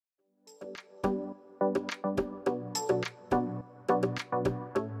Good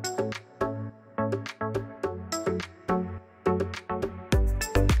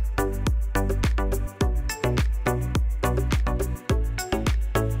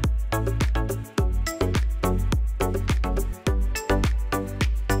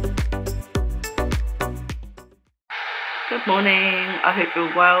morning, I hope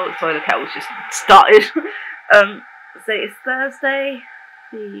you're well. Sorry, the kettle's just started. So it's Thursday,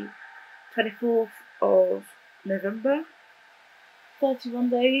 the 24th of November. 31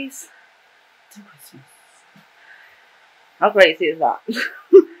 days to Christmas. How crazy is that?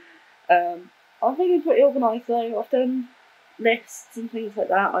 I'm feeling pretty organised though. I've done lists and things like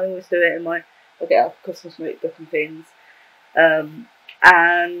that. I always do it in I get a Christmas notebook and things.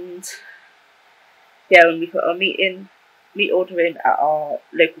 And yeah, when we put our meat ordering at our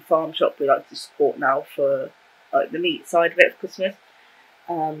local farm shop, we like to support now for like the meat side of it for Christmas,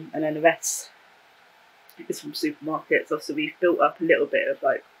 and then the rest is from supermarkets. Also, we've built up a little bit of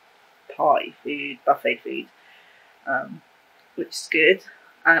like pie food, buffet food, which is good.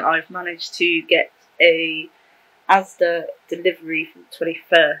 And I've managed to get a Asda delivery from the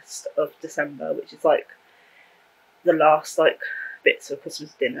 21st of December, which is like the last like bits of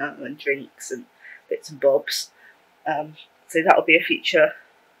Christmas dinner and drinks and bits and bobs. So that'll be a future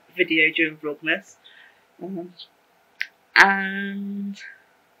video during Vlogmas. And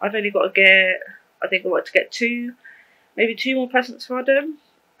I've only got to get, I think I want to get maybe two more presents for Adam.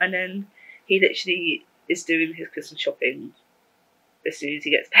 And then he literally is doing his Christmas shopping as soon as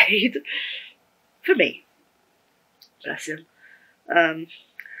he gets paid for me. Bless him. And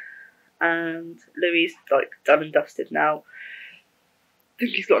Louis like done and dusted now. I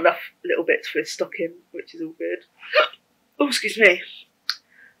think he's got enough little bits for his stocking, which is all good. Oh, excuse me.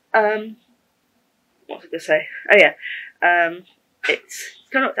 What was I going to say? Oh yeah. It's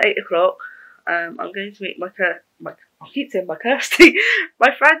coming up to 8 o'clock. I'm going to meet my Kirsty.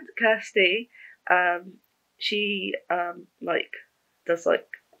 My friend Kirsty. She like does like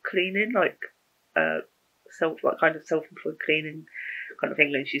cleaning, like kind of self-employed cleaning kind of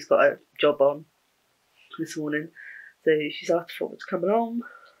thing, and she's got a job on this morning. So she's asked for me to come along,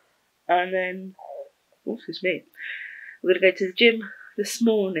 and then, oh, excuse me, we're going to go to the gym this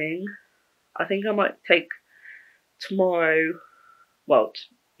morning. I think I might take tomorrow,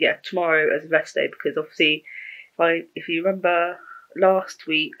 tomorrow as a rest day, because obviously, if you remember last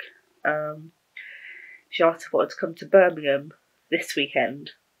week, she asked if I wanted to come to Birmingham this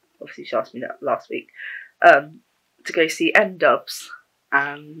weekend. Obviously, she asked me that last week, to go see N-Dubs,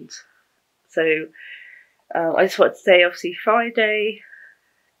 and so I just wanted to say, obviously, Friday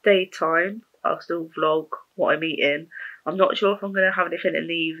daytime, I'll still vlog what I'm eating. I'm not sure if I'm going to have anything in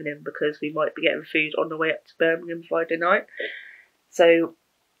the evening because we might be getting food on the way up to Birmingham Friday night. So,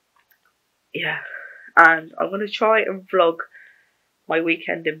 yeah. And I'm going to try and vlog my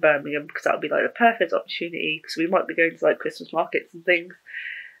weekend in Birmingham because that'll be like the perfect opportunity, because we might be going to like Christmas markets and things.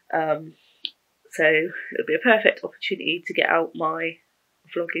 So it'll be a perfect opportunity to get out my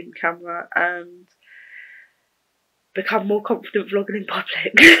vlogging camera and become more confident vlogging in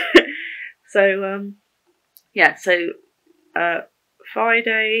public. So yeah, so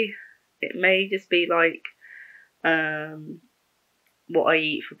Friday it may just be like what I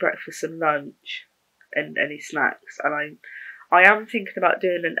eat for breakfast and lunch and any snacks, and I am thinking about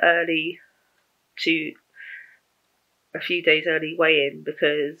doing a few days early weigh-in,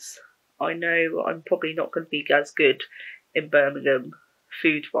 because I know I'm probably not going to be as good in Birmingham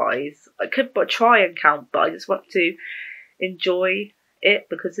food-wise. I could try and count, but I just want to enjoy it,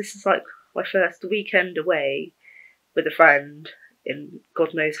 because this is like my first weekend away with a friend in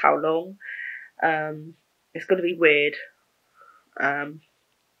God knows how long. It's going to be weird,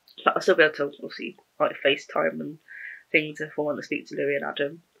 but I'll still be able to obviously like FaceTime and things if I want to speak to Louis and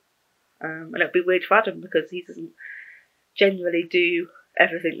Adam. And it'll be weird for Adam because he doesn't generally do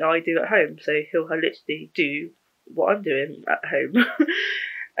everything that I do at home, so he'll literally do what I'm doing at home.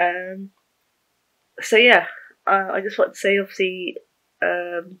 So yeah, I just want to say, obviously,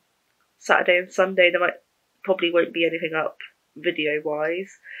 Saturday and Sunday there probably won't be anything up video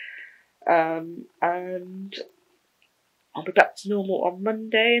wise, and I'll be back to normal on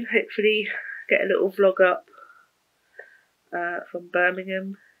Monday and hopefully get a little vlog up from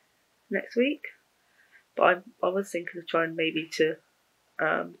Birmingham next week. But I was thinking of trying maybe to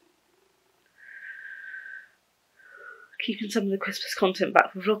keeping some of the Christmas content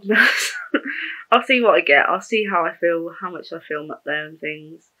back for Vlogmas. I'll see what I get. I'll see how I feel, how much I film up there and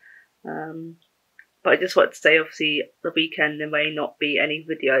things. But I just wanted to say, obviously, the weekend there may not be any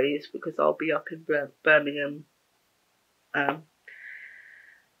videos because I'll be up in Birmingham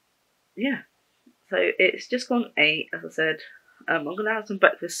yeah, so it's just gone 8, as I said. I'm gonna have some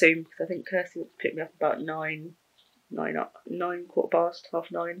breakfast soon because I think Kirsty wants to pick me up about 9, quarter past,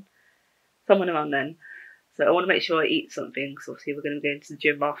 9:30, somewhere around then. So I want to make sure I eat something because obviously we're going to be going to the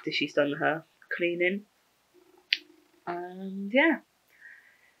gym after she's done her cleaning. And yeah,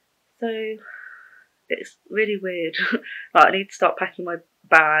 so it's really weird. Right, I need to start packing my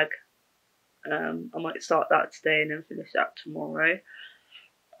bag. I might start that today and then finish that tomorrow.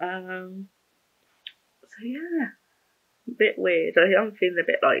 So yeah, a bit weird. I'm feeling a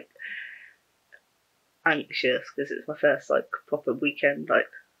bit like anxious because it's my first like proper weekend, like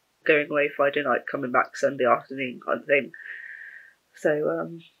going away Friday night, coming back Sunday afternoon kind of thing.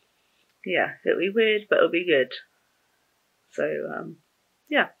 So yeah, it'll be weird, but it'll be good. So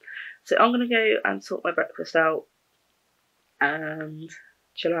yeah, so I'm gonna go and sort my breakfast out and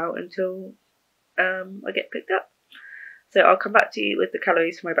chill out until I get picked up. So I'll come back to you with the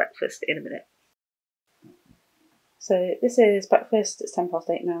calories for my breakfast in a minute. So this is breakfast. It's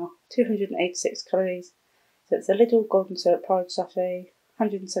 8:10 now. 286 calories. So it's a Lidl golden syrup porridge sachet,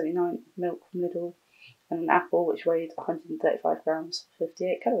 179 milk from Lidl, and an apple which weighed 135 grams,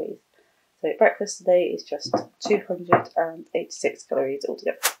 58 calories. So breakfast today is just 286 calories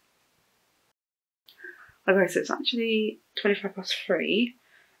altogether. Okay, so it's actually 3:25.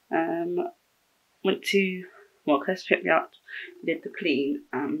 Went to, Kirsty picked me up, did the clean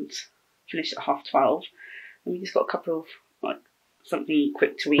and finished at 12:30. And we just got a couple of, something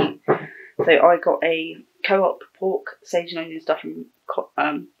quick to eat. So I got a Co-op pork, sage and onion stuff and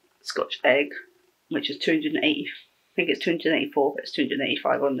Scotch egg, which is 280, I think it's 284, but it's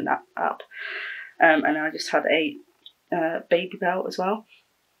 285 on the app. And then I just had a baby bell as well.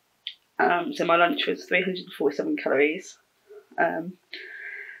 So my lunch was 347 calories.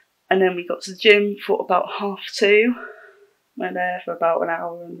 And then we got to the gym for about 2:30. Went there for about an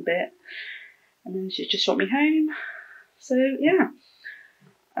hour and a bit. And then she just shot me home. So yeah.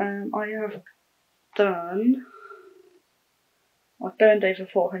 I've burned over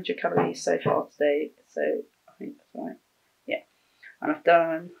 400 calories so far today. So I think that's right. Yeah. And I've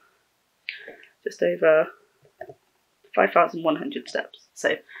done just over 5,100 steps.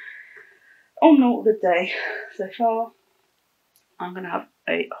 So on all good day so far. I'm going to have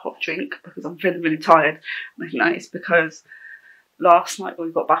a hot drink because I'm feeling really tired. And I think that is because last night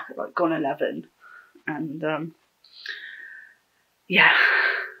we got back at gone 11. And yeah,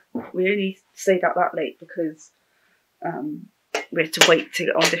 we only stayed out that late because we had to wait to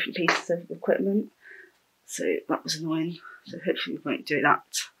get on different pieces of equipment. So that was annoying. So hopefully we won't do that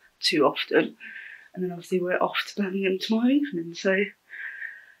too often. And then obviously we're off to Birmingham tomorrow evening. So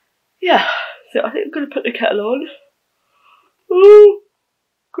yeah, so I think I'm going to put the kettle on. Oh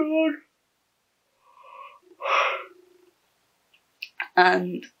God.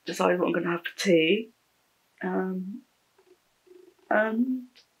 And decide what I'm going to have for tea.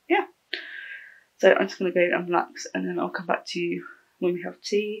 Yeah. So I'm just going to go and relax and then I'll come back to you when we have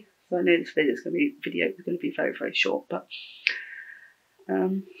tea. So I know this video is going to be very, very short, but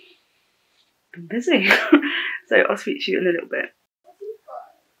I'm busy. So I'll speak to you in a little bit.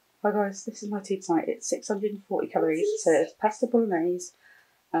 Hi guys, this is my tea tonight. It's 640 calories. So it's pasta bolognese.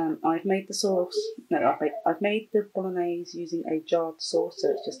 I've made the sauce. No, I've made the bolognese using a jarred sauce.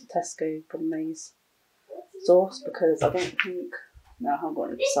 So it's just a Tesco bolognese sauce because I don't think. No, I haven't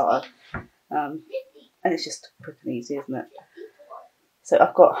got any starter. And it's just quick and easy, isn't it? So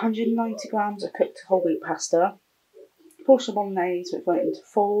I've got 190 grams of cooked whole wheat pasta, portion bolognese which went into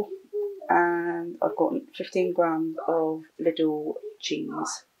 4, and I've got 15 grams of Lidl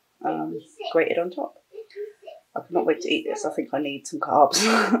cheese grated on top. I cannot wait to eat this. I think I need some carbs.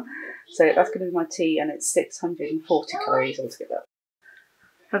 So that's going to be my tea, and it's 640 calories altogether.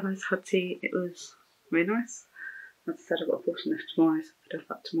 I guys had tea. It was really nice. As I said, I've got a portion left tomorrow, so I'll have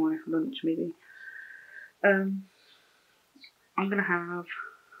that tomorrow for lunch maybe. I'm going to have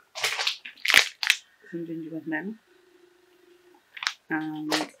some gingerbread men,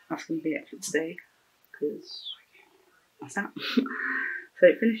 and that's going to be it for today, because that's that.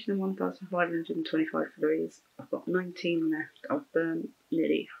 So finishing on 1,525 calories, I've got 19 left. I've burned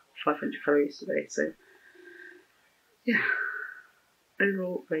nearly 500 calories today, so yeah,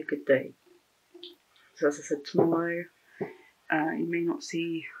 overall very good day. So as I said, tomorrow you may not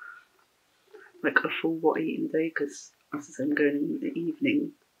see a full what I eat in the day because as I said, I'm going in the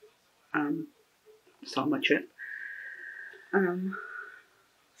evening start my trip.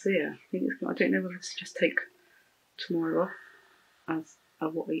 So yeah, I don't know whether to just take tomorrow off as a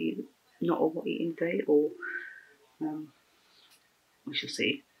what I eat, not a what I eat in the day, or we shall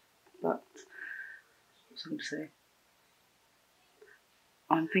see. But what's I going to say?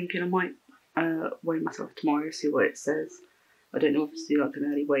 I'm thinking I might weigh myself tomorrow, see what it says. I don't know if it's like an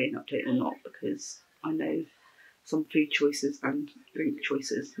early weigh-in update or not, because I know some food choices and drink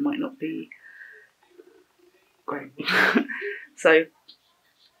choices might not be great. So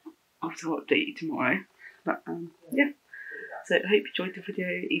I'll have to update you tomorrow. But yeah, so I hope you enjoyed the video,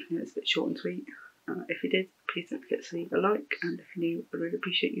 even though it's a bit short and sweet. If you did, please don't forget to leave a like, and if you're new, I really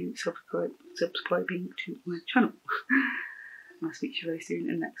appreciate you subscribing to my channel. I'll speak to you very soon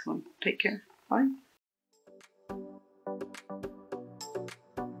in the next one. Take care. Bye.